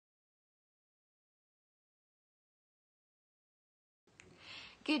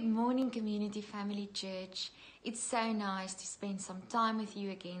Good morning, Community Family Church. It's so nice to spend some time with you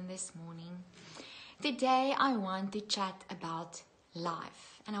again this morning. Today I want to chat about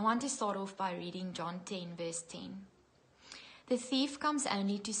life, and I want to start off by reading John 10 verse 10. The thief comes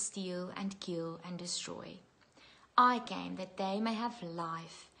only to steal and kill and destroy. I came that they may have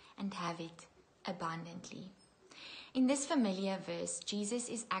life and have it abundantly. In this familiar verse, Jesus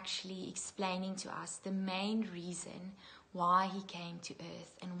is actually explaining to us the main reason why he came to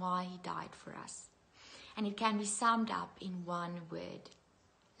earth and why he died for us. And it can be summed up in one word: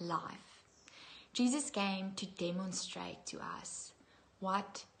 life. Jesus came to demonstrate to us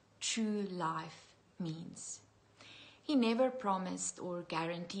what true life means. He never promised or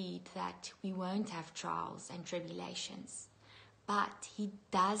guaranteed that we won't have trials and tribulations, but he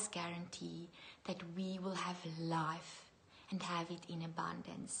does guarantee that we will have life and have it in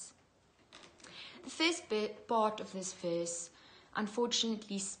abundance. The first part of this verse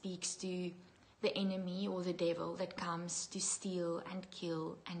unfortunately speaks to the enemy or the devil that comes to steal and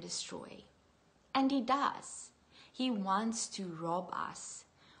kill and destroy. And he does. He wants to rob us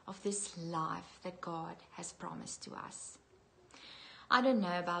of this life that God has promised to us. I don't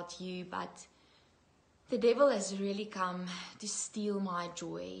know about you, but the devil has really come to steal my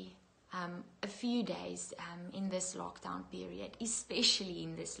joy a few days in this lockdown period, especially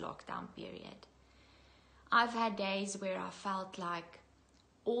in this lockdown period. I've had days where I felt like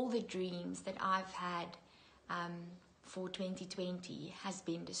all the dreams that I've had for 2020 has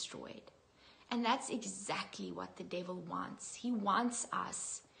been destroyed. And that's exactly what the devil wants. He wants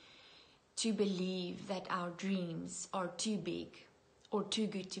us to believe that our dreams are too big or too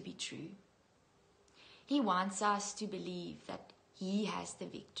good to be true. He wants us to believe that he has the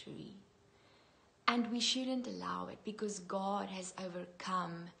victory. And we shouldn't allow it, because God has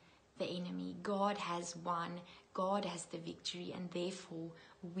overcome the enemy. God has won. God has the victory, and therefore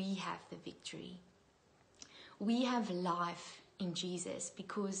we have the victory. We have life in Jesus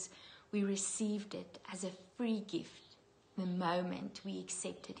because we received it as a free gift the moment we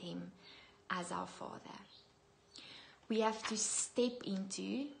accepted him as our Father. We have to step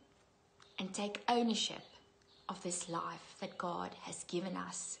into and take ownership of this life that God has given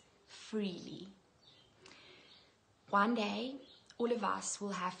us freely. One day, all of us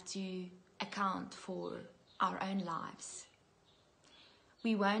will have to account for our own lives.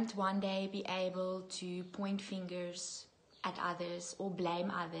 We won't one day be able to point fingers at others or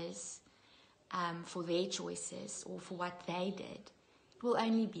blame others for their choices or for what they did. It will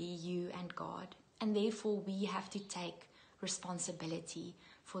only be you and God. And therefore we have to take responsibility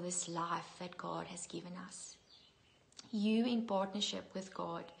for this life that God has given us. You, in partnership with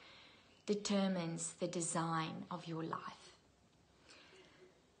God, determines the design of your life.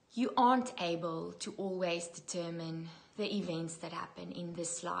 You aren't able to always determine the events that happen in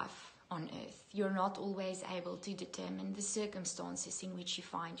this life on earth. You're not always able to determine the circumstances in which you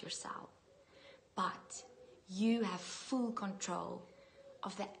find yourself. But you have full control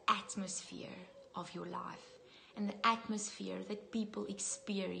of the atmosphere of your life and the atmosphere that people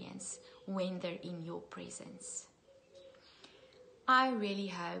experience when they're in your presence. I really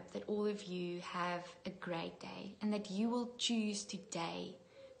hope that all of you have a great day and that you will choose today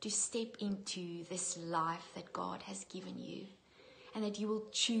to step into this life that God has given you, and that you will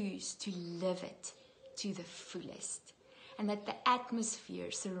choose to live it to the fullest, and that the atmosphere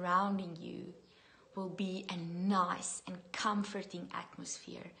surrounding you will be a nice and comforting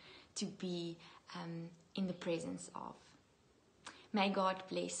atmosphere to be in the presence of. May God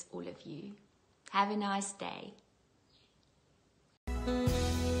bless all of you. Have a nice day.